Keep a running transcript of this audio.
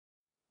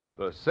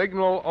The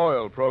Signal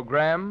Oil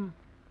Program,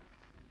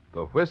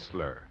 The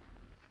Whistler.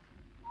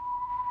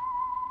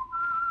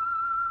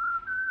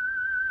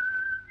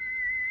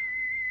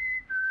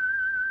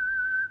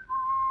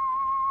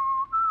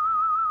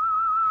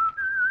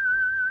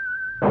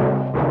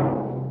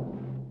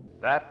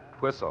 That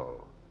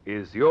whistle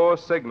is your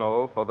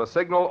signal for the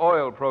Signal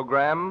Oil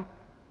Program,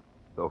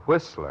 The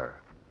Whistler.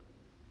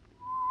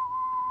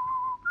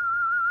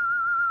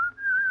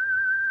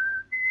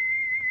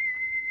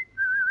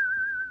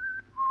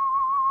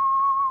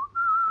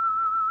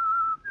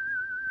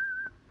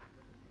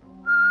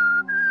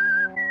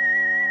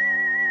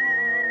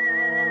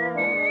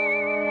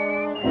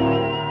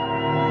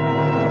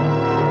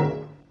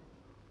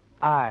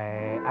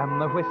 I am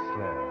the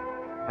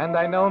Whistler, and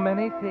I know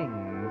many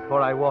things,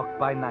 for I walk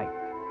by night.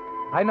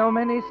 I know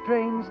many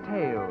strange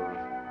tales,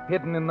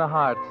 hidden in the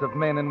hearts of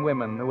men and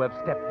women who have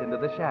stepped into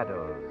the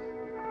shadows.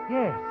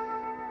 Yes,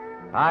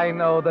 I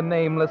know the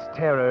nameless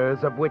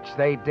terrors of which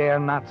they dare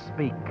not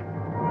speak.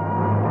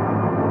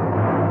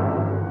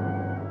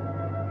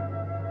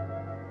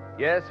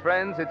 Yes,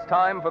 friends, it's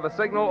time for the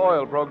Signal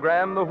Oil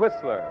Program, The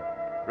Whistler.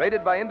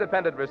 Rated by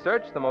independent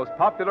research, the most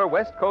popular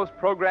West Coast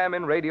program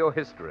in radio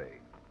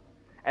history.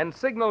 And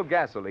Signal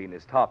gasoline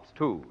is tops,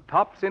 too.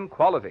 Tops in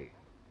quality.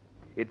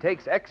 It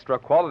takes extra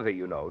quality,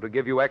 you know, to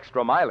give you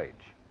extra mileage.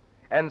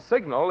 And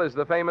Signal is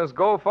the famous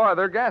Go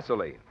Farther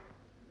gasoline.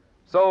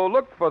 So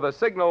look for the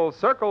Signal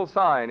circle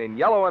sign in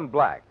yellow and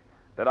black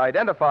that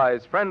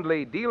identifies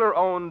friendly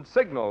dealer-owned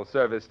Signal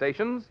service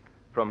stations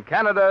from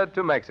Canada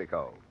to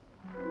Mexico.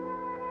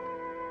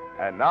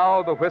 And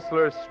now the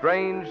Whistler's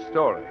strange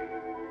story,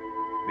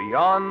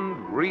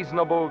 Beyond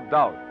Reasonable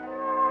Doubt.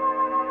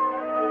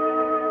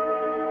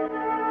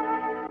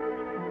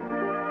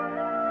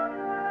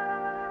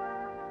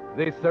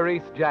 The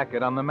cerise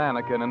jacket on the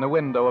mannequin in the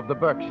window of the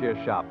Berkshire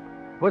shop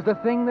was the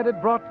thing that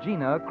had brought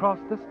Gina across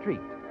the street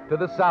to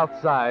the south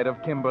side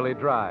of Kimberly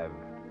Drive.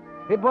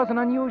 It was an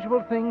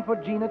unusual thing for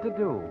Gina to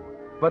do,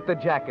 but the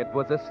jacket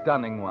was a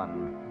stunning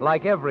one,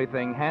 like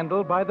everything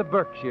handled by the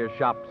Berkshire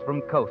shops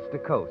from coast to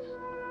coast.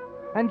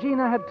 And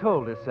Gina had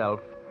told herself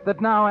that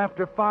now,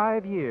 after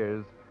 5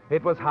 years,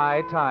 it was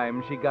high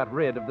time she got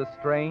rid of the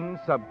strange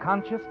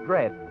subconscious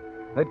dread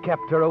that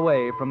kept her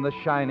away from the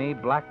shiny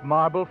black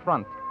marble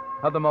front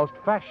of the most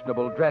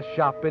fashionable dress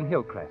shop in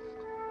Hillcrest.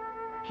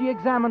 She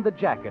examined the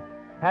jacket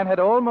and had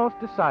almost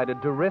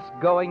decided to risk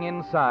going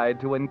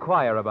inside to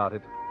inquire about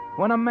it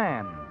when a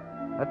man,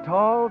 a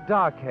tall,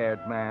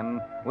 dark-haired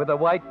man with a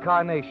white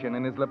carnation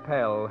in his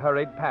lapel,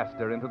 hurried past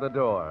her into the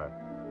door.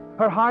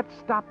 Her heart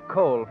stopped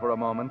cold for a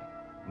moment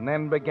and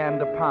then began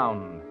to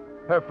pound.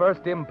 Her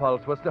first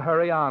impulse was to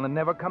hurry on and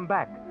never come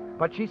back,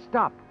 but she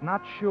stopped,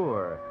 not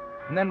sure,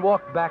 and then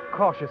walked back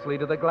cautiously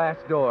to the glass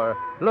door,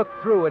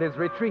 looked through at his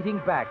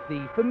retreating back,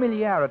 the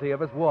familiarity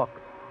of his walk,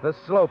 the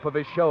slope of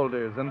his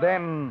shoulders, and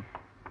then...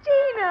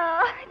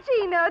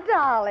 Gina,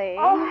 darling.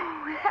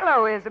 Oh,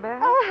 hello, Isabel.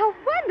 Oh, how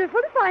wonderful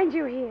to find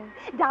you here.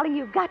 Darling,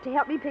 you've got to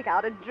help me pick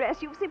out a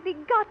dress. You've simply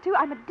got to.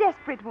 I'm a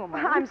desperate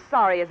woman. I'm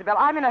sorry, Isabel.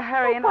 I'm in a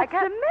hurry and I What's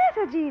can't...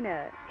 the matter,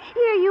 Gina?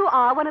 Here you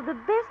are, one of the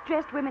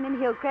best-dressed women in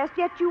Hillcrest,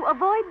 yet you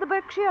avoid the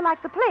Berkshire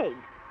like the plague.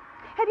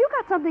 Have you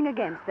got something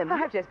against them?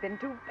 I've just been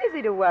too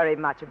busy to worry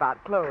much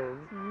about clothes.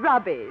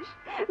 Rubbish.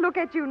 Look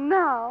at you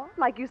now,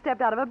 like you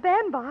stepped out of a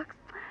bandbox.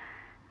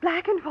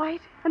 Black and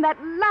white, and that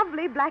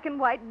lovely black and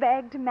white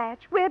bag to match.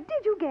 Where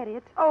did you get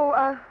it?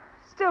 Oh,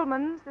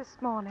 Stillman's this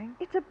morning.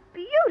 It's a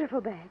beautiful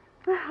bag.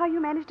 How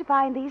you managed to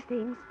find these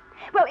things.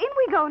 Well, in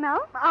we go now.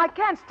 I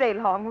can't stay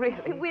long, really.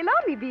 It will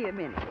only be a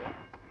minute.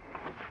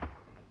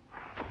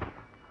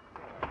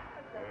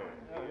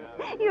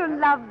 You'll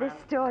love this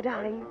store,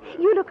 darling.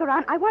 You look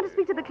around. I want to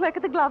speak to the clerk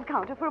at the glove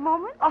counter for a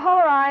moment. All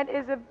right,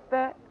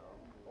 Isabel.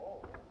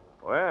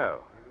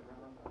 Well,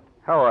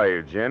 how are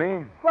you,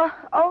 Jenny?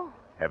 Well,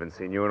 Haven't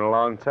seen you in a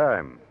long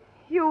time.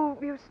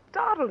 you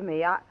startled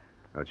me.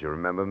 Don't you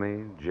remember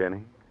me,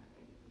 Jenny?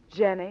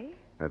 Jenny?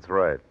 That's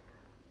right.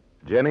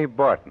 Jenny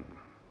Barton.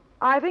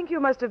 I think you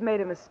must have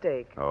made a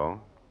mistake. Oh?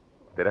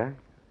 Did I?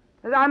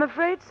 I'm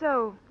afraid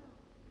so.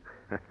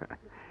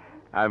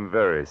 I'm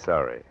very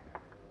sorry.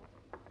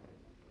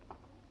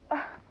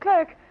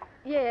 Clerk,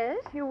 Yes?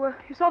 you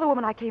saw the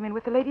woman I came in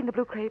with, the lady in the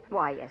blue crepe.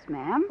 Why, yes,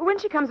 ma'am. When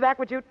she comes back,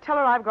 would you tell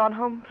her I've gone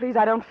home? Please,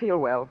 I don't feel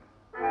well.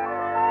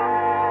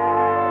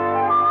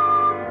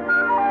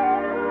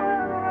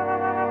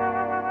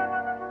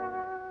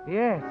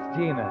 Yes,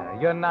 Gina,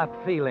 you're not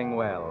feeling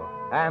well,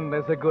 and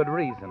there's a good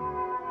reason.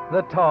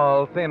 The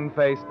tall,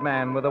 thin-faced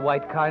man with a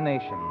white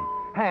carnation,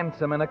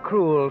 handsome in a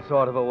cruel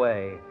sort of a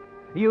way.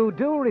 You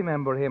do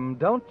remember him,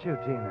 don't you,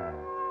 Gina?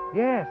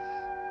 Yes.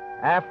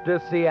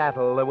 After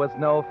Seattle, there was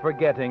no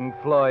forgetting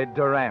Floyd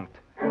Durant.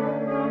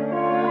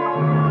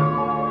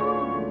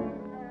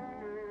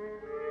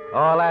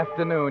 All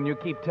afternoon, you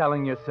keep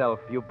telling yourself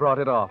you brought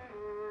it off,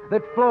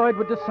 that Floyd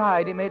would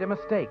decide he made a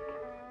mistake,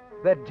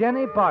 that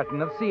Jenny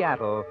Barton of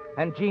Seattle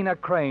and Gina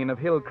Crane of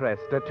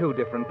Hillcrest are two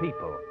different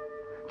people.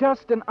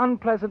 Just an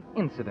unpleasant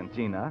incident,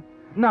 Gina,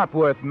 Not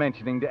worth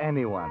mentioning to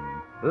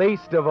anyone,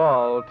 least of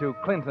all to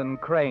Clinton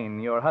Crane,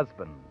 your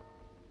husband.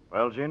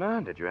 Well,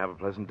 Gina, did you have a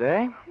pleasant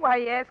day? Why,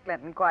 yes,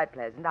 Clinton, quite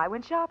pleasant. I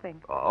went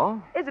shopping.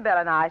 Oh? Isabel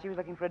and I, she was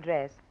looking for a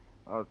dress.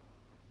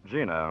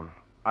 Gina,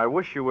 I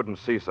wish you wouldn't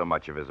see so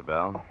much of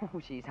Isabel.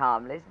 Oh, she's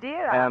harmless,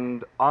 dear.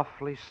 And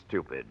awfully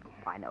stupid.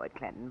 I know it,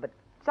 Clinton, but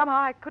somehow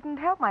I couldn't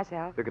help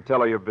myself. You could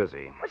tell her you're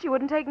busy. Well, she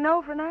wouldn't take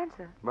no for an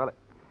answer. Well,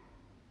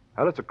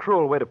 it's a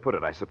cruel way to put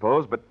it, I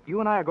suppose, but you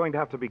and I are going to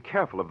have to be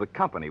careful of the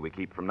company we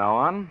keep from now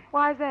on.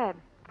 Why's that?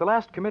 At the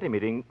last committee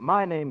meeting,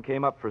 my name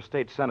came up for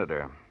state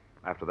senator.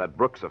 After that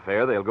Brooks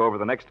affair, they'll go over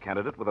the next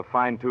candidate with a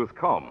fine-tooth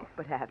comb.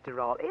 But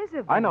after all,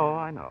 Isabel... I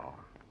know.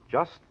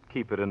 Just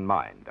keep it in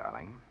mind,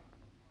 darling.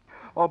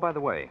 Oh, by the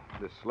way,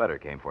 this letter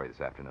came for you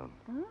this afternoon.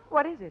 Hmm?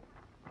 What is it?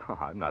 Oh,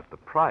 I'm not the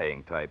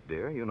prying type,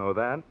 dear. You know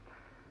that.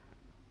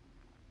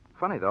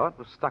 Funny, though, it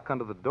was stuck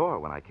under the door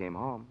when I came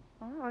home.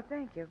 Oh, well,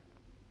 thank you.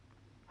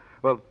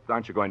 Well,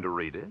 aren't you going to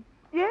read it?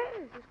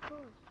 Yes, of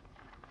course.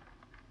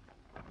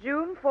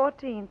 June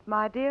 14th,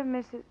 my dear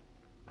Mrs...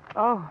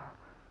 Oh.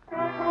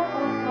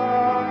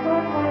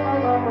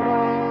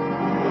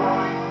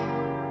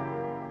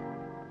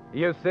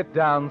 You sit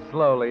down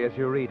slowly as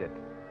you read it,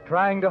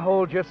 trying to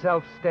hold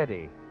yourself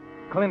steady.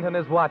 Clinton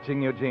is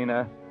watching you,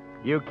 Gina.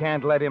 You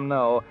can't let him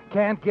know,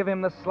 can't give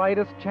him the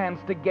slightest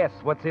chance to guess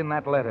what's in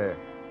that letter.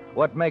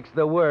 What makes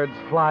the words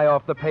fly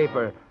off the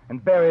paper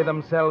and bury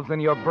themselves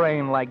in your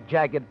brain like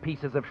jagged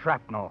pieces of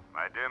shrapnel.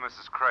 My dear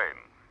Mrs. Crane,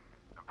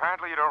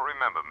 apparently you don't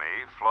remember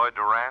me, Floyd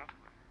Durant.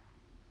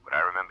 But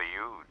I remember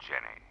you,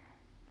 Jenny.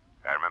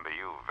 I remember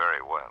you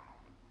very well.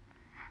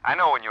 I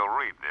know when you'll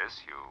read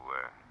this,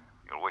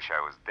 you'll wish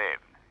I was dead.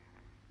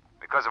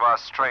 Because of our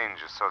strange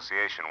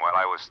association while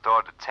I was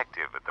store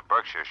detective at the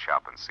Berkshire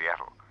shop in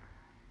Seattle.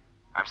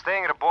 I'm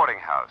staying at a boarding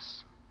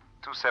house,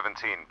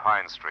 217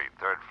 Pine Street,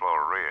 third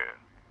floor rear.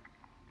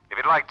 If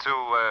you'd like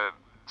to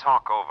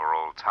talk over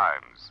old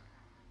times,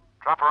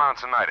 drop around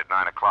tonight at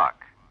 9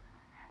 o'clock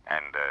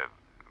and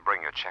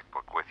bring your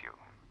checkbook with you.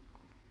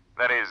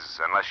 That is,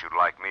 unless you'd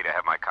like me to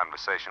have my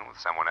conversation with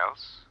someone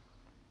else.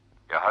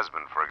 Your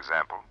husband, for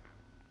example,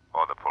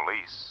 or the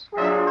police.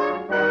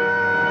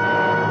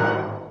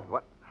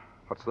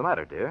 What's the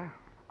matter, dear?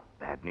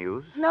 Bad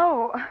news?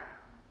 No.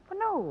 Well,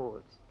 no,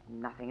 it's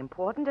nothing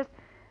important.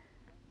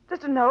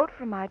 Just a note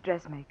from my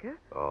dressmaker.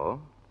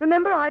 Oh?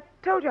 Remember, I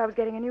told you I was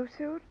getting a new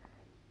suit?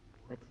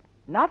 It's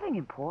nothing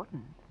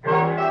important.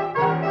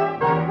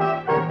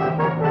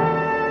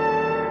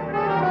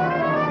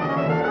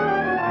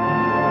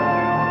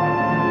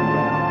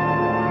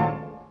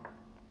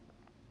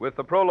 With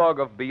the prologue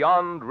of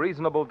Beyond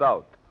Reasonable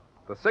Doubt,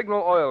 the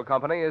Signal Oil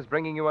Company is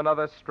bringing you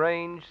another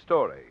strange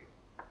story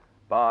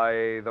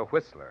by The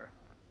Whistler.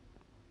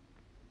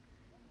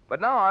 But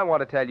now I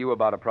want to tell you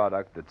about a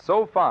product that's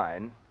so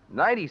fine,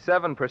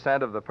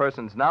 97% of the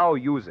persons now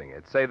using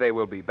it say they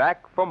will be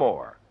back for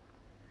more.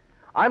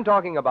 I'm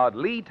talking about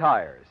Lee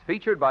tires,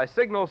 featured by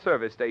Signal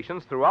service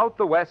stations throughout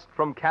the West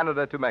from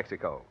Canada to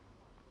Mexico.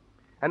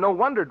 And no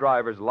wonder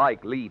drivers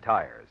like Lee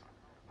tires.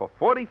 For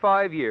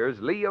 45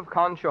 years, Lee of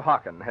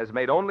Conshohocken has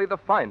made only the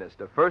finest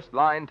of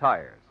first-line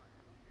tires.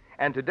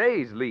 And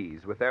today's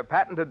Lees, with their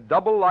patented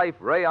double-life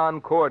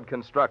rayon cord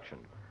construction,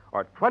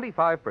 are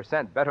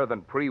 25% better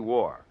than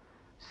pre-war.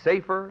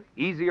 Safer,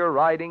 easier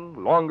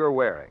riding, longer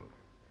wearing.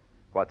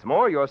 What's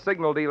more, your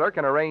Signal dealer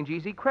can arrange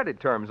easy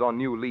credit terms on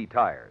new Lee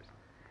tires,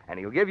 and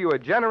he'll give you a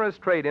generous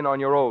trade-in on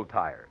your old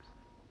tires.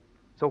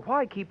 So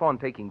why keep on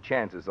taking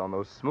chances on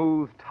those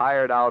smooth,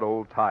 tired-out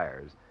old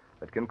tires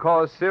that can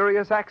cause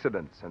serious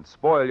accidents and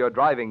spoil your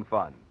driving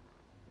fun?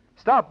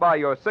 Stop by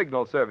your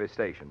Signal service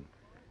station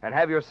and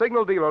have your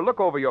Signal dealer look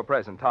over your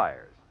present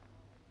tires.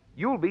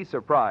 You'll be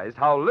surprised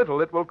how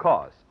little it will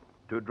cost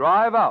to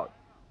drive out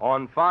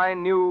on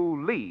fine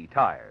new Lee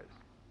tires.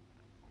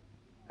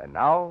 And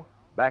now,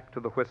 back to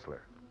the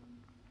Whistler.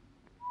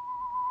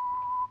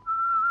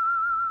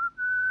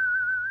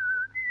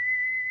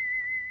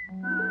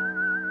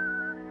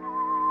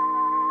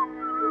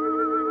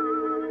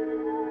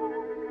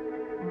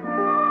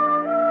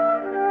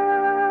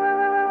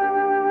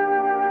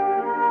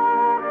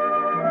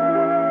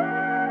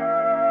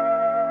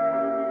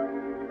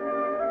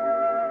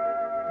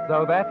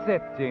 So that's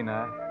it,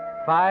 Gina.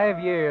 5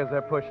 years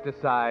are pushed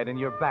aside and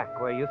you're back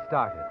where you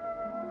started.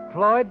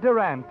 Floyd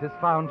Durant has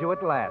found you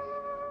at last.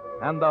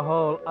 And the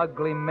whole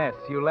ugly mess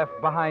you left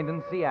behind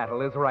in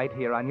Seattle is right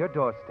here on your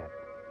doorstep.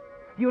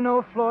 You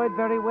know Floyd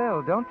very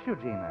well, don't you,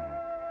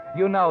 Gina?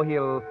 You know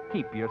he'll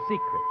keep your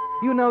secret.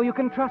 You know you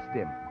can trust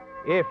him,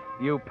 if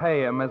you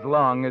pay him as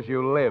long as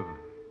you live.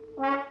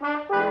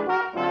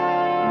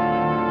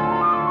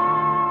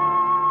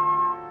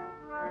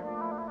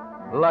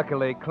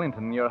 Luckily,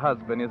 Clinton, your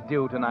husband, is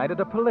due tonight at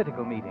a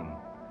political meeting.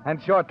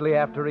 And shortly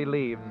after he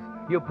leaves,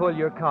 you pull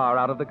your car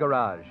out of the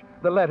garage,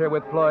 the letter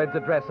with Floyd's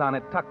address on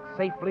it tucked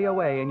safely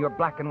away in your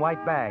black and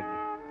white bag.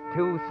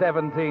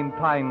 217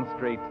 Pine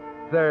Street,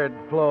 third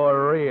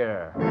floor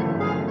rear.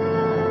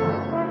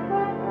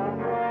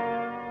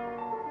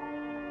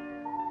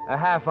 A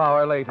half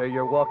hour later,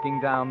 you're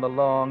walking down the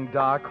long,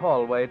 dark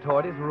hallway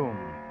toward his room.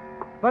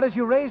 But as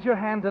you raise your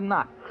hand to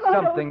knock,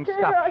 something stops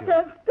you. I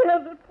can't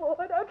stand it, Floyd.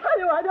 I tell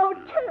you, I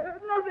don't care.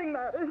 Nothing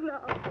matters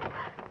now.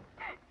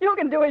 You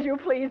can do as you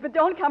please, but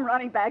don't come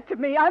running back to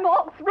me. I'm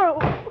all through.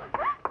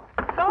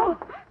 Oh,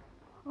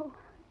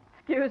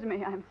 excuse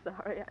me. I'm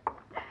sorry.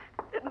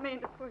 I didn't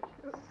mean to push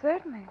you.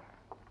 Certainly.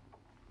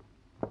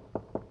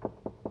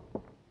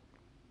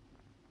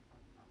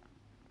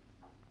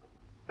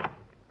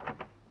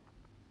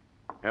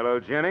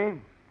 Hello,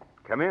 Jenny.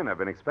 Come in. I've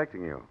been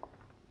expecting you.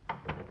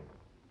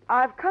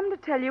 I've come to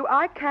tell you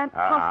I can't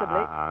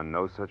possibly...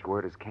 No such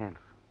word as can't.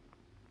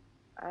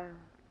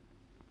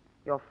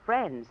 Your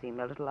friend seemed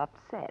a little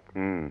upset.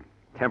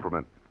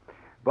 Temperament.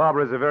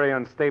 Barbara's a very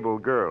unstable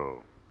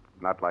girl.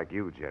 Not like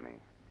you, Jenny.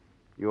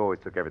 You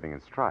always took everything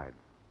in stride.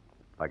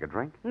 Like a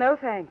drink? No,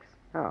 thanks.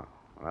 Oh,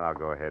 well, I'll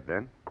go ahead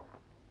then.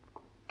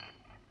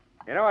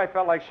 You know, I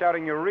felt like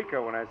shouting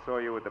Eureka when I saw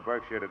you at the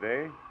Berkshire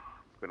today.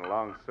 It's been a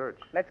long search.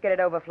 Let's get it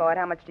over, Floyd.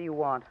 How much do you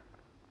want?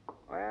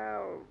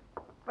 Well,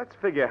 let's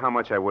figure how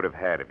much I would have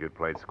had if you'd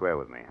played square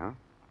with me, huh?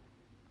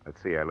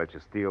 Let's see, I let you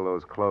steal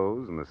those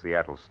clothes in the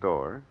Seattle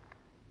store.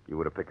 You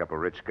would have picked up a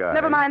rich guy.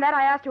 Never mind that.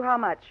 I asked you how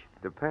much.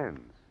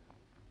 Depends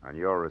on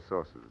your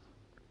resources.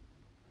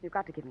 You've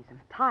got to give me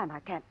some time. I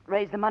can't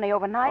raise the money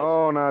overnight.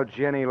 Oh, now,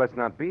 Jenny, let's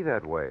not be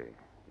that way.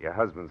 Your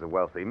husband's a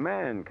wealthy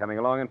man coming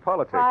along in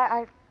politics.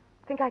 I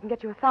think I can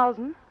get you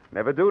 1,000.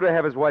 Never do to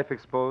have his wife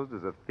exposed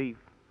as a thief.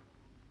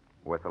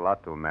 Worth a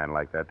lot to a man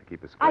like that to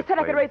keep his... I said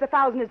I could raise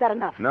 1,000. Is that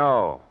enough?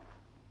 No.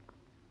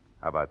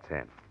 How about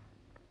 10?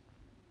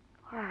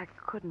 I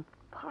couldn't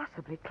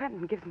possibly.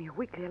 Clinton gives me a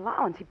weekly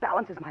allowance. He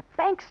balances my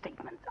bank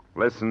statement.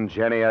 Listen,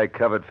 Jenny, I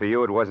covered for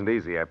you. It wasn't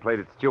easy. I played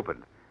it stupid.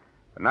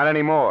 But not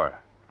anymore.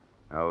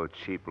 Oh,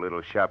 cheap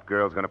little shop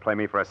girl's going to play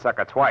me for a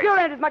sucker twice. You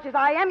ain't as much as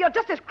I am. You're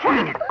just as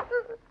crazy.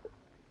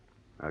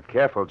 Now,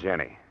 careful,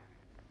 Jenny.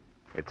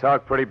 You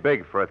talk pretty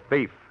big for a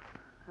thief.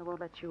 I won't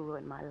let you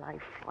ruin my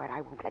life, Floyd. I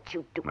won't let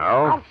you do it. No?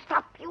 I'll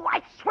stop you.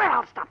 I swear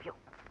I'll stop you.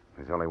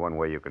 There's only one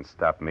way you can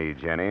stop me,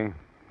 Jenny.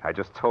 I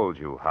just told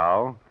you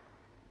how.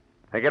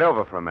 Think it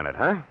over for a minute,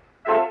 huh?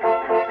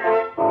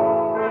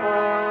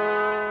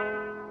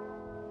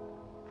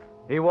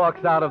 He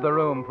walks out of the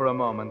room for a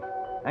moment,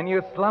 and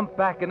you slump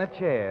back in a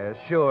chair,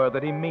 sure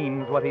that he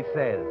means what he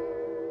says.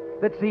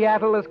 That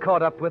Seattle is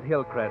caught up with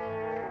Hillcrest,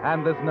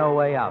 and there's no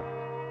way out.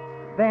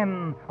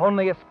 Then,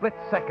 only a split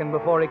second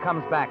before he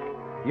comes back,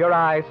 your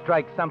eye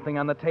strikes something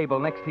on the table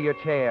next to your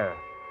chair.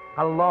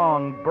 A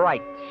long,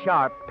 bright,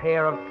 sharp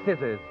pair of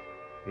scissors.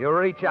 You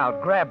reach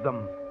out, grab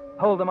them,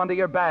 hold them under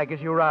your bag as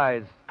you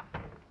rise.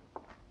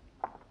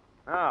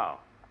 Now,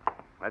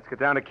 let's get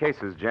down to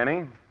cases,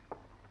 Jenny.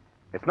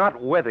 It's not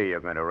whether you're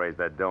going to raise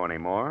that dough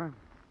anymore.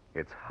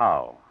 It's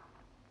how.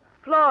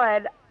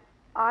 Floyd,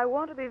 I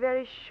want to be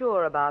very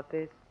sure about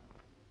this.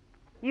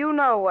 You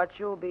know what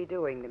you'll be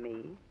doing to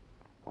me.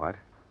 What?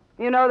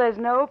 You know there's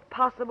no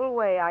possible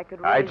way I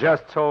could raise... I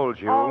just told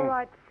you. All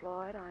right,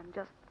 Floyd, I'm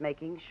just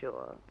making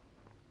sure.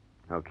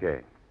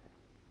 Okay.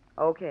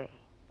 Okay.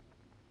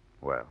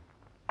 Well.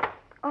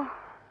 Oh,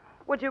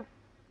 would you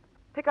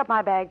pick up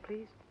my bag,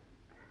 please?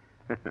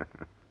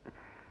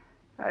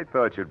 I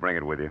thought you'd bring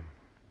it with you.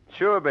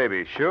 Sure,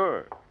 baby,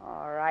 sure.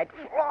 All right,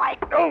 Floyd.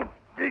 Oh,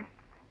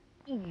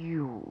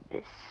 you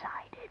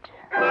decided.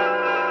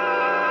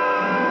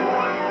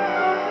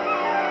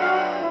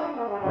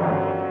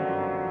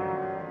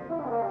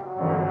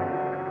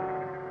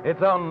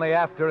 It's only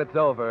after it's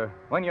over,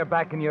 when you're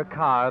back in your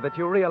car, that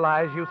you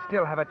realize you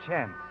still have a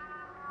chance.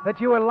 That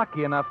you were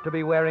lucky enough to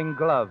be wearing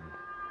gloves.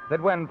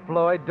 That when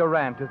Floyd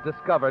Durant is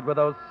discovered with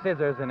those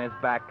scissors in his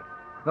back,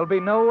 there'll be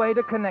no way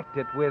to connect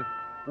it with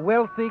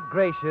wealthy,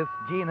 gracious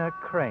Gina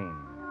Crane.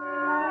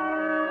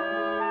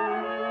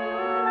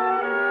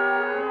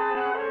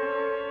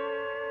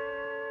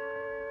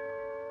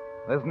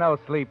 There's no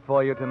sleep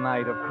for you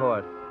tonight, of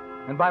course.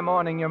 And by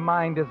morning, your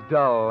mind is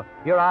dull,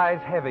 your eyes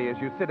heavy as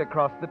you sit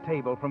across the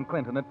table from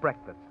Clinton at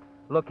breakfast,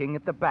 looking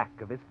at the back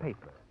of his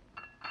paper.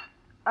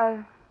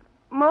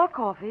 More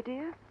coffee,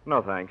 dear?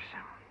 No, thanks.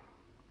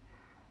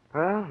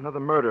 Well, another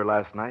murder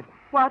last night.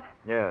 What?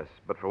 Yes,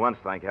 but for once,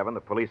 thank heaven,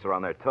 the police are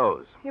on their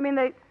toes. You mean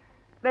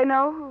they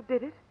know who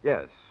did it?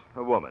 Yes,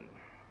 a woman.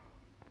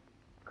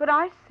 Could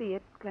I see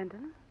it,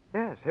 Clinton?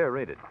 Yes, here,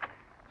 read it.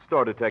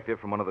 Store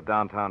detective from one of the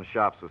downtown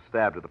shops was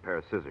stabbed with a pair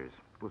of scissors.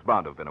 It was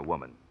bound to have been a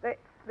woman.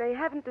 They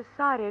haven't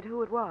decided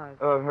who it was.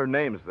 Her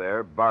name's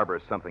there, Barbara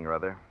something or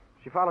other.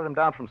 She followed him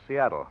down from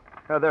Seattle.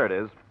 There it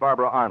is,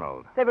 Barbara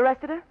Arnold. They've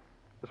arrested her?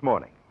 This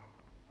morning.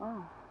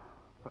 Oh.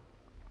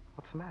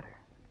 What's the matter?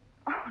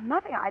 Oh,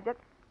 nothing. I just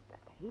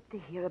hate to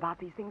hear about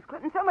these things,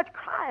 Clinton. So much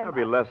crime. There'll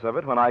be less of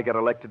it when I get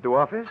elected to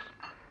office.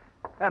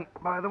 And,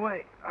 by the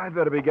way, I'd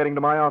better be getting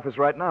to my office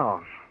right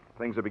now.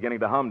 Things are beginning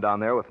to hum down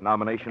there with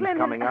nominations Clinton,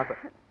 coming up.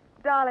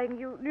 Darling,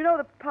 you know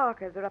the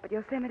Parkers are up at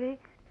Yosemite?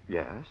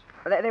 Yes?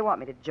 They want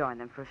me to join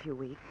them for a few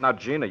weeks. Now,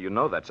 Gina, you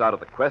know that's out of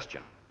the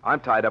question. I'm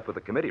tied up with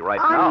the committee right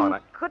now,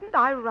 and Couldn't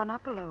I run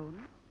up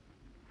alone?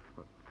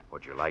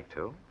 Would you like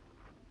to?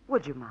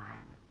 Would you mind?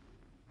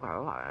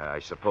 Well, I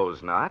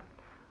suppose not.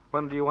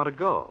 When do you want to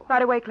go?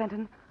 Right away,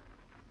 Clinton.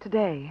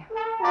 Today.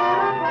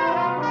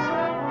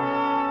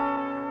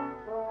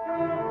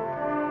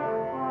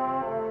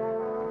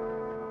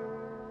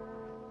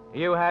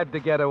 You had to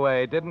get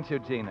away, didn't you,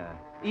 Gina?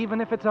 Even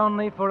if it's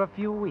only for a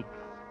few weeks.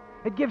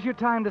 It gives you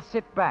time to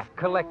sit back,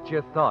 collect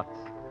your thoughts,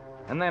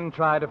 and then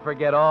try to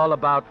forget all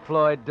about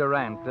Floyd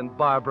Durant and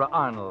Barbara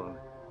Arnold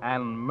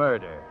and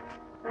murder.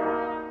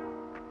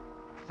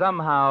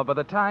 Somehow, by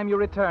the time you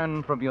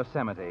return from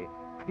Yosemite,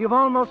 you've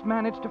almost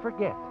managed to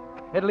forget.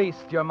 At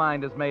least your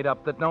mind is made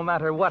up that no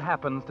matter what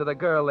happens to the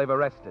girl they've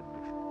arrested,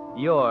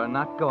 you're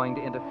not going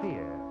to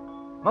interfere.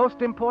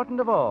 Most important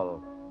of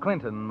all,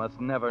 Clinton must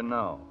never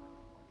know.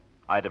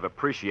 I'd have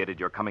appreciated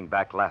your coming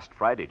back last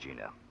Friday,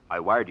 Gina. I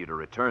wired you to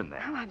return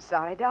then. Oh, I'm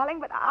sorry, darling,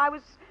 but I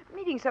was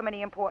meeting so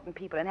many important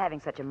people and having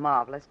such a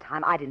marvelous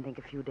time. I didn't think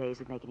a few days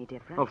would make any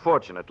difference. Well,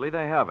 fortunately,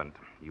 they haven't.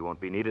 You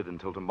won't be needed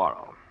until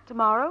tomorrow.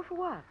 Tomorrow? For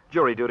what?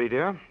 Jury duty,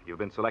 dear. You've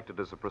been selected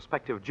as a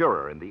prospective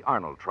juror in the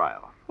Arnold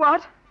trial.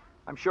 What?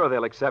 I'm sure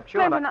they'll accept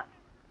you. and Clinton,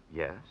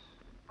 Yes?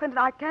 Clinton,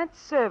 I can't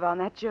serve on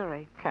that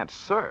jury. Can't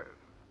serve.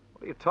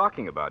 What are you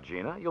talking about,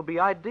 Gina? You'll be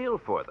ideal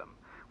for them.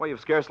 Well,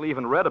 you've scarcely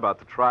even read about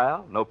the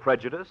trial. No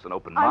prejudice, an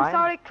open mind. I'm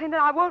sorry, Clinton,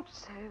 I won't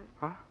serve.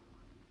 Huh?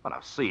 Well, now,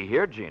 see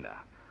here, Gina.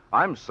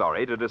 I'm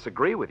sorry to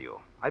disagree with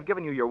you. I've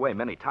given you your way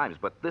many times,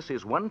 but this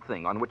is one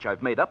thing on which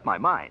I've made up my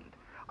mind.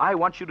 I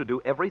want you to do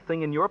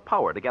everything in your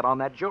power to get on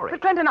that jury.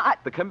 But, Clinton,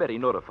 The committee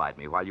notified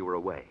me while you were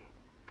away.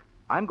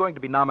 I'm going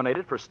to be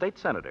nominated for state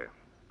senator.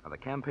 Now, the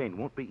campaign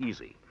won't be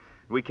easy.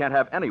 We can't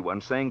have anyone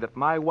saying that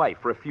my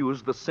wife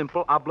refused the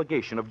simple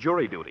obligation of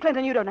jury duty.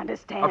 Clinton, you don't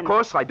understand. Of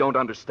course I don't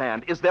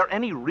understand. Is there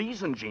any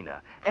reason,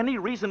 Gina, any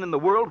reason in the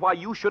world why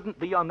you shouldn't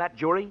be on that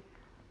jury?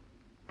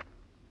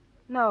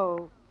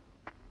 No,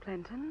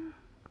 Clinton.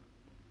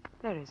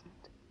 There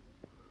isn't.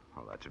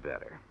 Oh, that's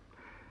better.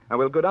 Now,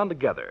 we'll go down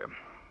together.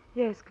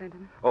 Yes,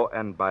 Clinton. Oh,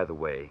 and by the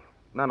way,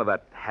 none of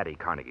that Hattie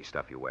Carnegie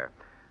stuff you wear.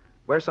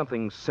 Wear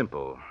something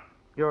simple.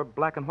 Your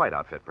black and white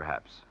outfit,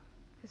 perhaps.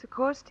 Yes, of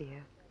course,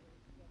 dear.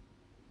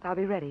 I'll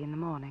be ready in the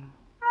morning.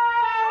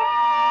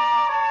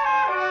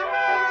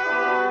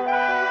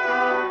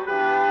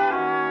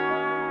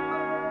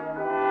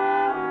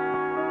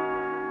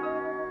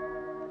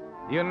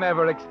 You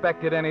never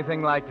expected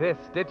anything like this,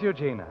 did you,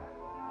 Gina?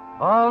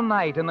 All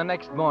night and the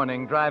next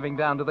morning, driving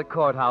down to the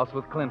courthouse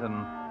with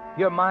Clinton,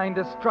 your mind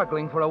is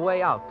struggling for a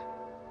way out.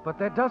 But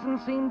there doesn't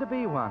seem to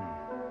be one.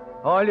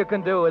 All you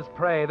can do is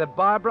pray that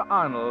Barbara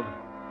Arnold,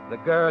 the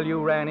girl you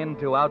ran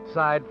into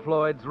outside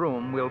Floyd's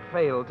room, will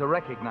fail to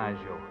recognize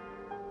you.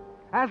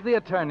 As the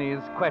attorneys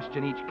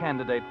question each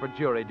candidate for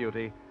jury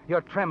duty,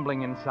 you're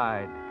trembling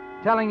inside,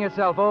 telling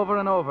yourself over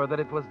and over that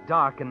it was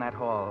dark in that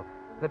hall,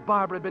 that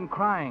Barbara had been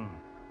crying,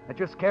 that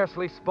you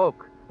scarcely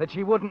spoke, that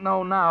she wouldn't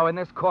know now in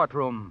this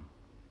courtroom.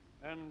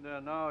 And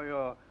now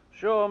you're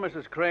sure,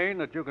 Mrs. Crane,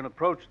 that you can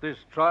approach this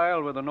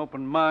trial with an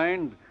open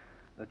mind,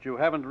 that you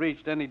haven't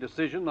reached any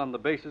decision on the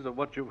basis of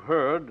what you've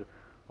heard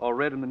or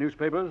read in the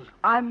newspapers?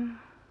 I'm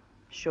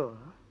sure.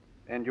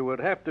 And you would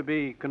have to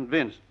be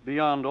convinced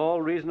beyond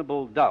all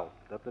reasonable doubt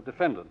that the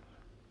defendant,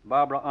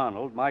 Barbara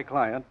Arnold, my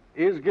client,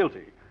 is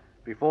guilty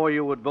before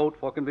you would vote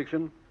for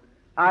conviction?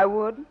 I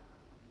would.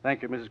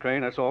 Thank you, Mrs.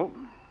 Crane, that's all.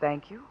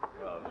 Thank you.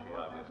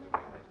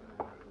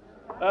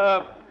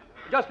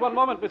 Just one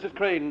moment, Mrs.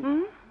 Crane.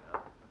 Hmm?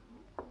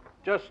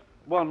 Just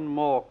one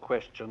more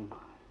question.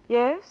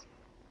 Yes?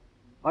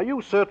 Are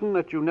you certain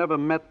that you never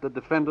met the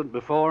defendant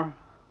before?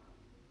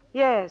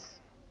 Yes.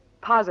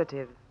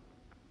 Positive.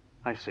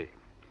 I see.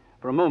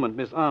 For a moment,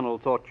 Miss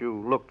Arnold thought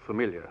you looked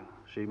familiar.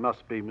 She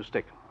must be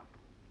mistaken.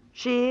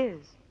 She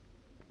is.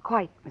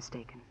 Quite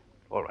mistaken.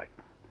 All right.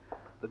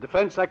 The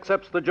defense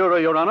accepts the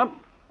jury, Your Honor.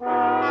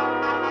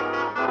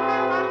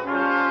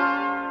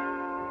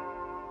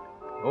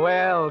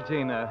 Well,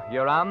 Gina,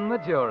 you're on the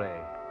jury,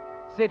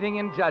 sitting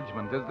in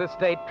judgment as the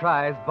state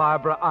tries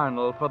Barbara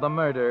Arnold for the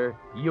murder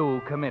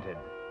you committed.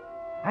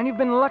 And you've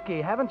been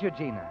lucky, haven't you,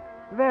 Gina?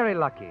 Very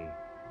lucky.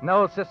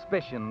 No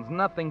suspicions,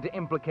 nothing to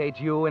implicate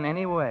you in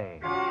any way.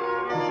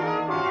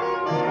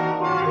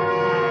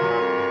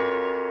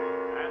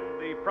 And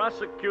the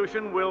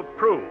prosecution will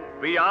prove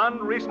beyond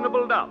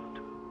reasonable doubt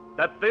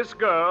that this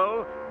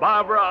girl,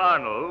 Barbara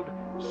Arnold,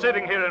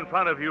 sitting here in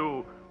front of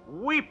you,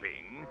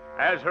 weeping,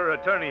 as her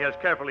attorney has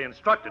carefully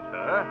instructed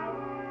her,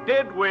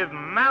 did with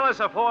malice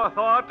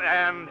aforethought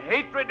and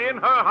hatred in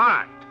her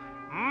heart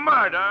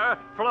murder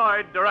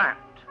Floyd Durant.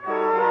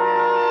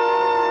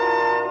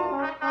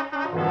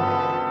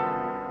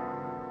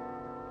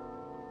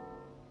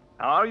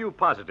 Now, are you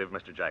positive,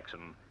 Mr.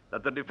 Jackson,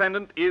 that the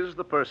defendant is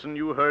the person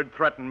you heard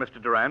threaten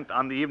Mr. Durant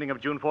on the evening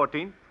of June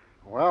 14th?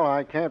 Well,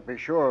 I can't be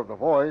sure of the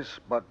voice,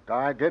 but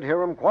I did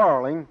hear him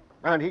quarreling,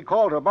 and he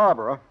called her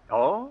Barbara.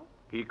 Oh?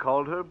 He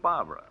called her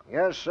Barbara.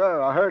 Yes,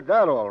 sir, I heard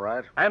that all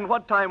right. And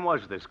what time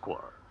was this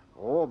quarrel?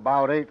 Oh,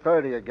 about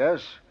 8:30, I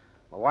guess.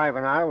 My wife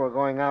and I were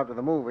going out to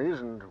the movies,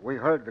 and we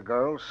heard the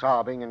girl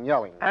sobbing and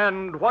yelling.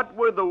 And what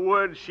were the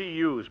words she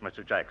used,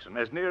 Mr. Jackson,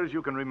 as near as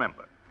you can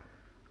remember?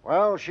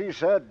 Well, she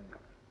said,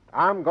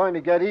 I'm going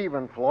to get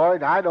even,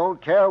 Floyd. I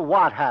don't care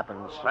what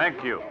happens.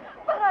 Thank you.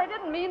 But I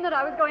didn't mean that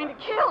I was going to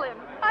kill him.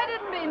 I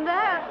didn't mean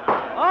that.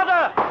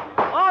 Order!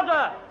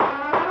 Order!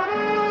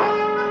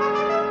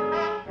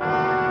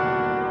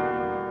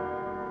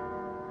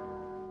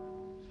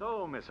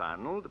 So, Miss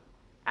Arnold,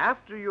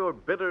 after your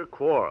bitter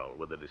quarrel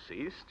with the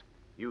deceased,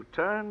 you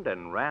turned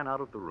and ran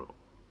out of the room.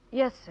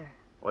 Yes, sir.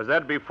 Was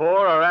that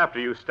before or after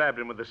you stabbed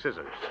him with the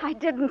scissors? I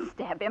didn't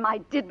stab him. I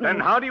didn't.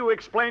 Then how do you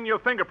explain your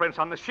fingerprints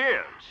on the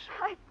shears?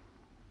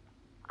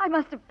 I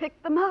must have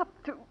picked them up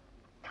to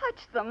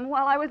touch them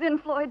while I was in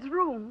Floyd's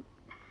room.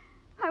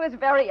 I was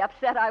very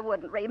upset I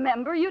wouldn't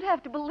remember. You'd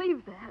have to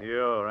believe that.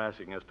 You're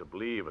asking us to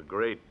believe a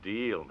great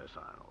deal, Miss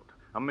Arnold.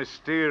 A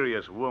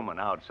mysterious woman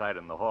outside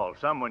in the hall,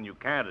 someone you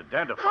can't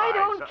identify. I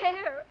don't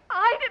care.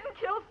 I didn't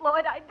kill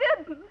Floyd. I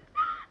didn't.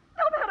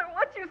 No matter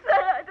what you say,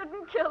 I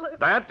didn't kill him.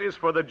 That is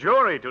for the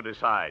jury to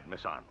decide,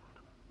 Miss Arnold.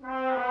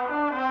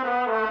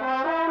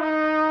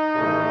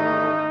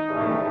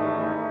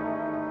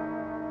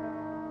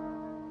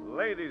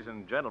 Ladies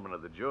and gentlemen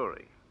of the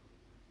jury,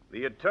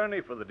 the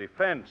attorney for the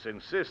defense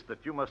insists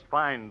that you must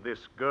find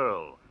this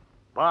girl,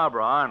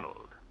 Barbara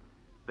Arnold,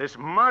 this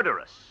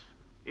murderess,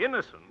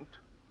 innocent,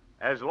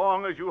 as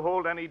long as you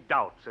hold any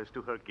doubts as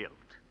to her guilt.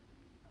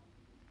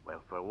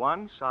 Well, for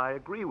once, I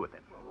agree with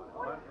him.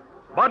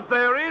 But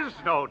there is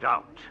no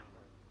doubt.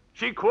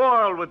 She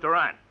quarreled with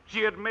Durant.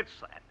 She admits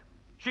that.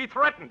 She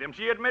threatened him.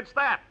 She admits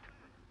that.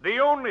 The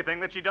only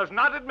thing that she does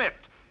not admit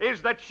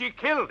is that she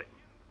killed him.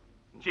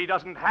 She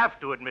doesn't have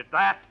to admit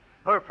that.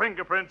 Her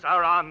fingerprints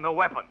are on the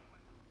weapon.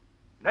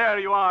 There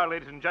you are,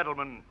 ladies and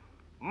gentlemen.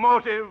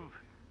 Motive,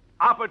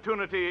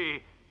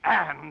 opportunity,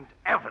 and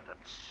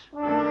evidence.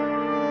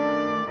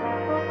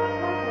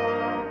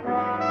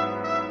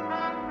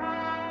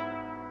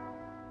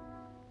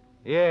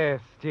 Yes,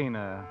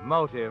 Gina.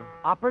 Motive,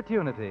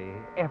 opportunity,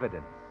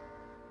 evidence.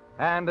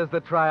 And as the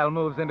trial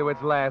moves into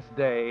its last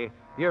day,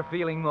 you're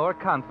feeling more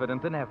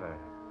confident than ever.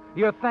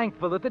 You're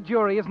thankful that the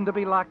jury isn't to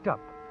be locked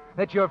up,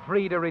 that you're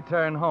free to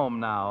return home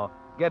now,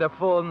 get a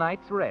full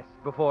night's rest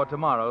before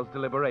tomorrow's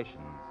deliberations.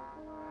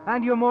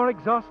 And you're more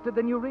exhausted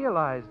than you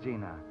realize,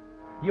 Gina.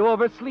 You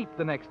oversleep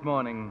the next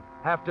morning,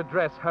 have to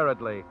dress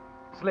hurriedly,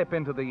 slip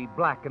into the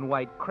black and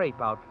white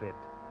crepe outfit,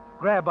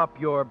 grab up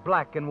your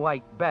black and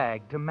white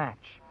bag to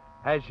match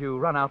as you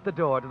run out the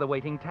door to the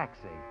waiting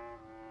taxi.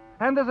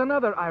 And there's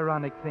another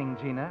ironic thing,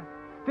 Gina.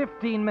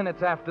 15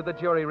 minutes after the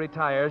jury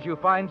retires, you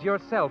find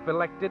yourself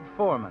elected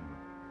foreman.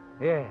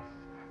 Yes,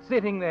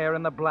 sitting there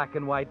in the black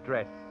and white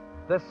dress,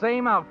 the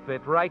same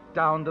outfit right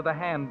down to the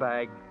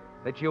handbag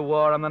that you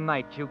wore on the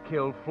night you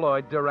killed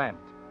Floyd Durant.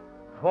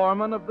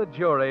 Foreman of the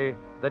jury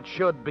that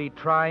should be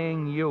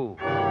trying you.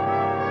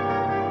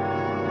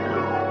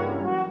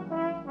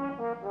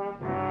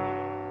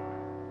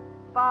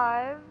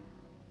 Five,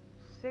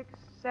 6,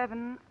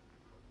 7,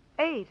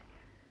 8.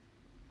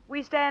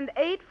 We stand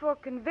 8 for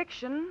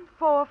conviction,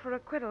 4 for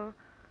acquittal.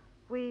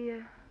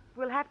 We'll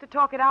have to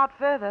talk it out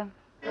further.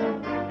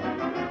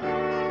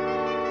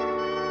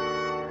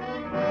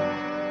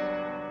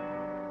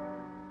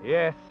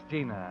 Yes,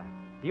 Gina,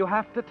 you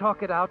have to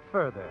talk it out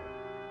further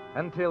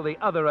until the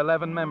other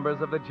 11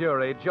 members of the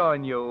jury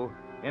join you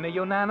in a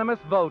unanimous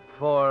vote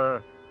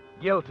for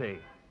guilty.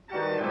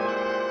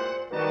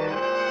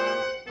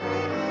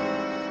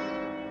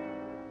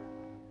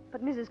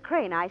 But, Mrs.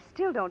 Crane, I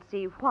still don't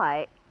see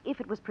why, if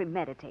it was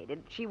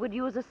premeditated, she would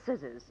use a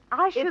scissors.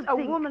 I should It's a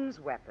woman's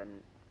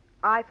weapon.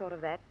 I thought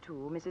of that,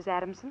 too, Mrs.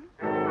 Adamson.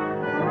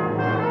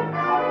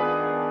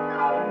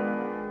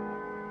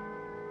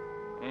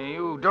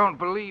 You don't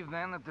believe,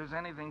 then, that there's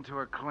anything to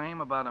her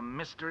claim about a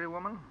mystery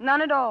woman?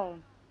 None at all.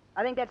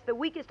 I think that's the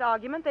weakest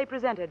argument they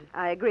presented.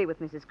 I agree with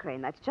Mrs.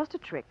 Crane. That's just a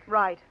trick.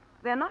 Right.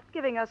 They're not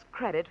giving us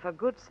credit for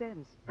good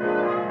sense.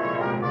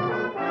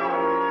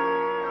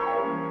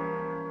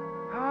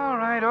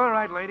 All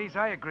right, ladies.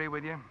 I agree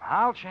with you.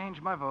 I'll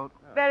change my vote.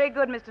 Very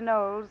good, Mr.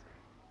 Knowles.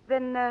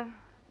 Then,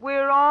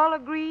 we're all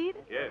agreed?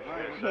 Yes.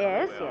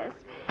 Yes.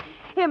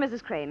 Here,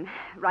 Mrs. Crane,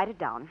 write it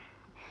down.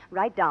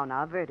 Write down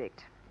our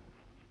verdict.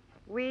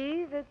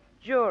 We, the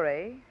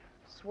jury,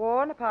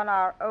 sworn upon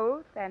our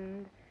oath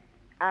and,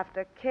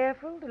 after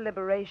careful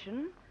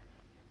deliberation,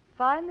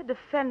 find the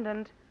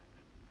defendant,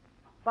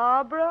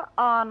 Barbara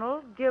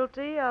Arnold,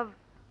 guilty of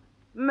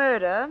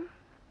murder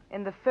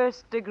in the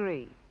first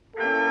degree.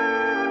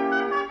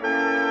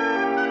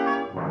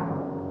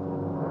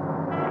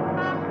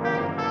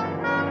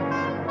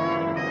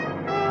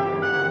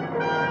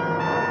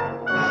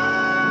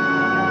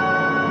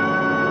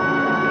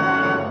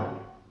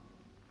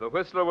 The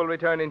Whistler will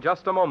return in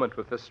just a moment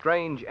with the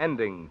strange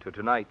ending to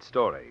tonight's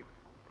story.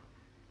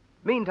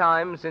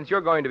 Meantime, since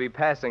you're going to be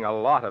passing a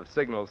lot of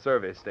signal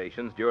service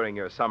stations during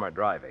your summer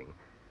driving,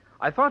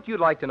 I thought you'd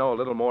like to know a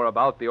little more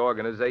about the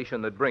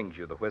organization that brings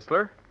you the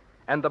Whistler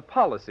and the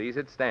policies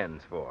it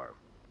stands for.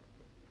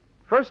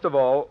 First of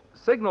all,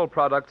 Signal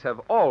products have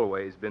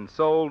always been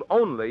sold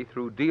only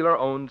through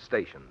dealer-owned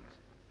stations.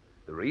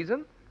 The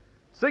reason?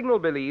 Signal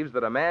believes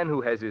that a man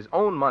who has his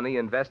own money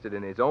invested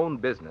in his own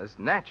business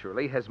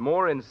naturally has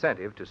more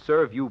incentive to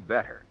serve you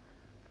better.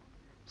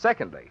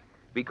 Secondly,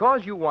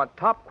 because you want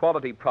top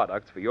quality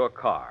products for your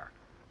car,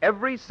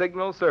 every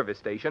Signal service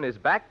station is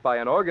backed by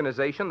an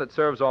organization that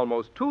serves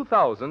almost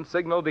 2,000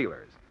 Signal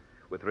dealers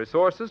with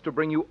resources to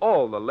bring you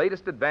all the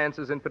latest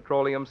advances in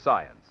petroleum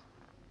science.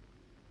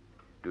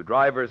 Do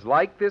drivers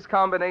like this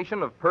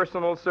combination of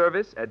personal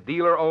service at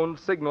dealer-owned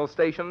Signal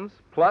stations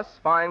plus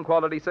fine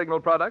quality Signal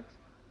products?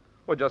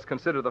 Well, just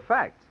consider the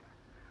facts.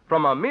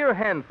 From a mere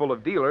handful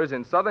of dealers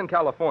in Southern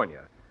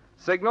California,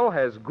 Signal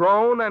has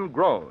grown and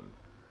grown.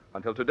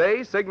 Until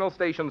today, Signal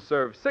stations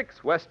serve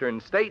 6 western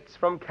states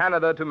from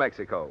Canada to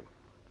Mexico.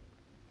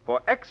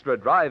 For extra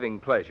driving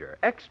pleasure,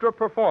 extra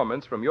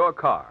performance from your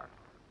car,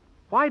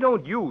 why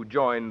don't you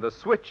join the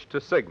switch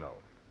to Signal,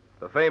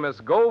 the famous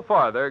Go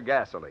Farther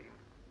gasoline?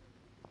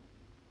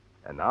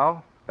 And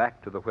now,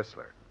 back to the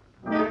Whistler.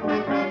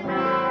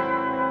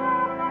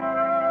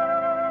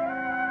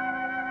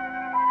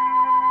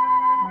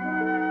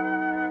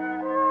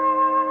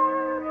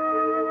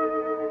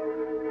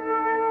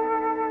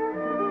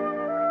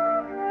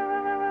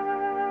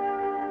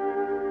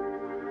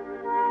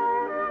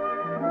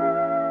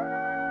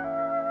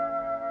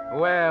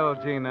 Well,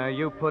 Gina,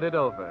 you put it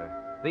over.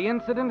 The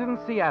incident in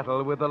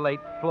Seattle with the late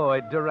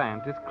Floyd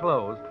Durant is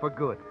closed for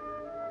good.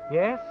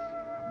 Yes,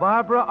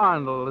 Barbara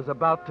Arnold is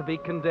about to be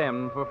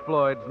condemned for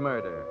Floyd's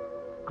murder.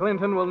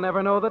 Clinton will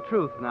never know the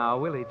truth now,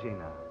 will he,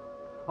 Gina?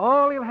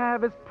 All he'll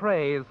have is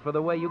praise for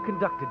the way you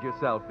conducted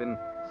yourself in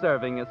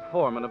serving as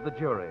foreman of the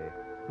jury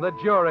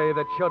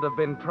that should have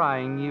been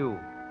trying you.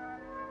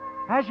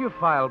 As you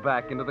file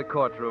back into the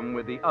courtroom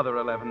with the other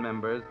 11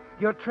 members,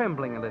 you're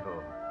trembling a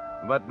little.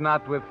 But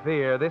not with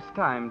fear this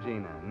time,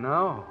 Gina.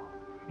 No.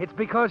 It's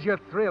because you're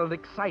thrilled,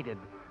 excited,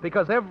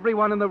 because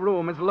everyone in the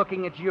room is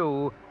looking at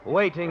you,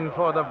 waiting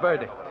for the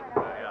verdict.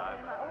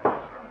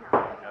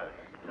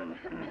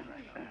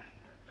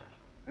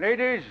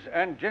 Ladies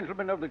and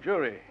gentlemen of the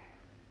jury,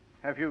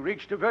 have you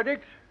reached a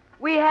verdict?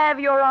 We have,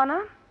 Your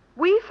Honor.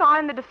 We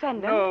find the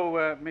defendant. No,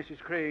 Mrs.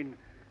 Crane.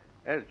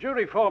 As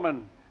jury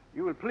foreman,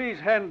 you will please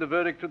hand the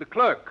verdict to the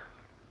clerk.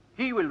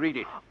 He will read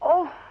it.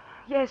 Oh,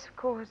 yes, of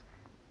course.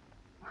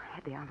 I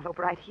had the envelope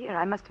right here.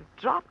 I must have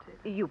dropped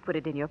it. You put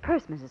it in your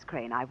purse, Mrs.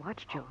 Crane. I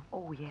watched you.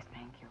 Oh, yes,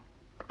 thank you.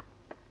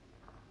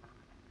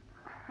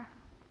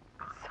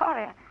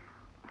 Sorry.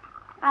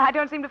 I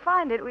don't seem to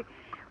find it.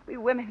 We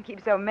women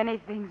keep so many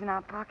things in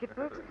our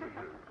pocketbooks.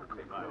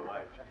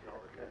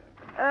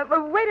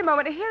 But wait a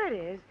moment. Here it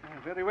is.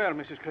 Very well,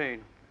 Mrs.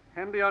 Crane.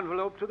 Hand the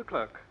envelope to the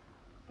clerk.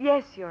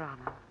 Yes, Your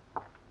Honor.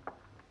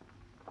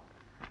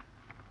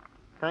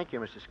 Thank you,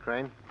 Mrs.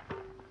 Crane.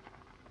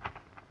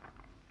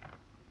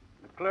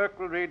 The clerk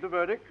will read the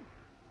verdict.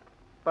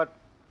 But,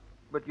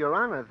 Your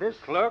Honor, this...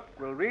 Clerk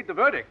will read the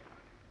verdict.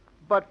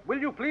 But... Will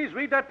you please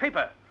read that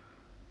paper?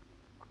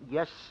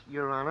 Yes,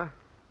 Your Honor.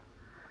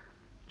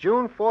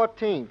 June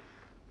 14th.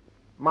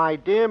 My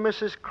dear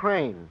Mrs.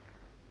 Crane,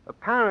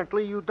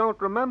 apparently you don't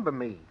remember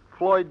me,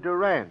 Floyd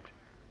Durant.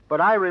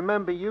 But I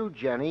remember you,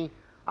 Jenny.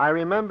 I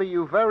remember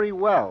you very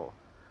well.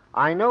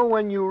 I know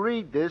when you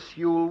read this,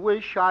 you'll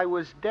wish I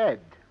was dead.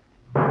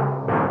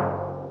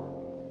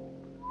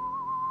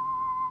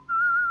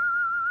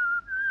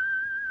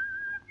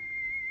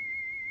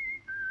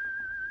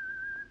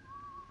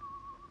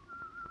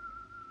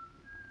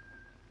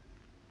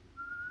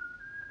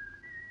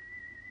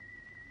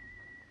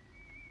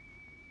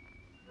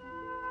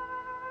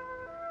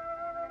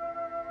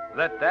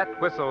 Let that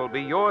whistle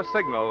be your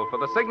signal for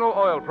the Signal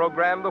Oil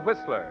program, The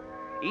Whistler,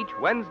 each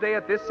Wednesday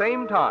at this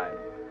same time.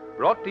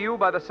 Brought to you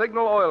by the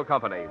Signal Oil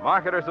Company,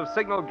 marketers of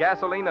Signal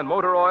gasoline and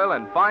motor oil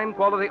and fine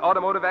quality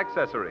automotive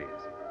accessories.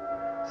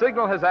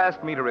 Signal has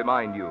asked me to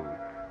remind you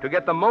to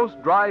get the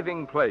most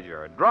driving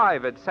pleasure,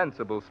 drive at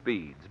sensible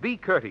speeds, be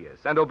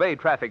courteous, and obey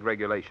traffic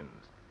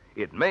regulations.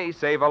 It may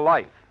save a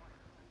life,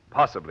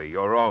 possibly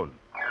your own.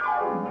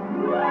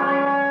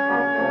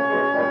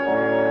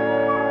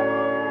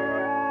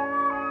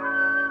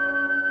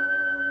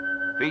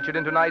 Featured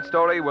in tonight's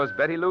story was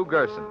Betty Lou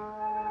Gerson.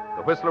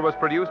 The Whistler was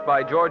produced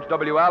by George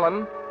W.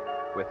 Allen,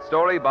 with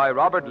story by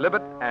Robert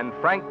Libet and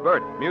Frank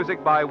Burt,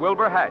 music by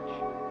Wilbur Hatch,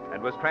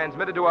 and was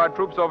transmitted to our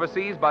troops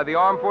overseas by the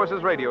Armed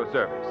Forces Radio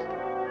Service.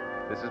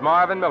 This is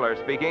Marvin Miller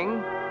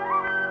speaking.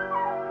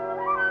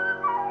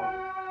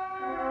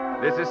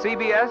 This is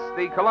CBS,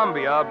 the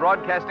Columbia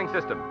Broadcasting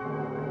System.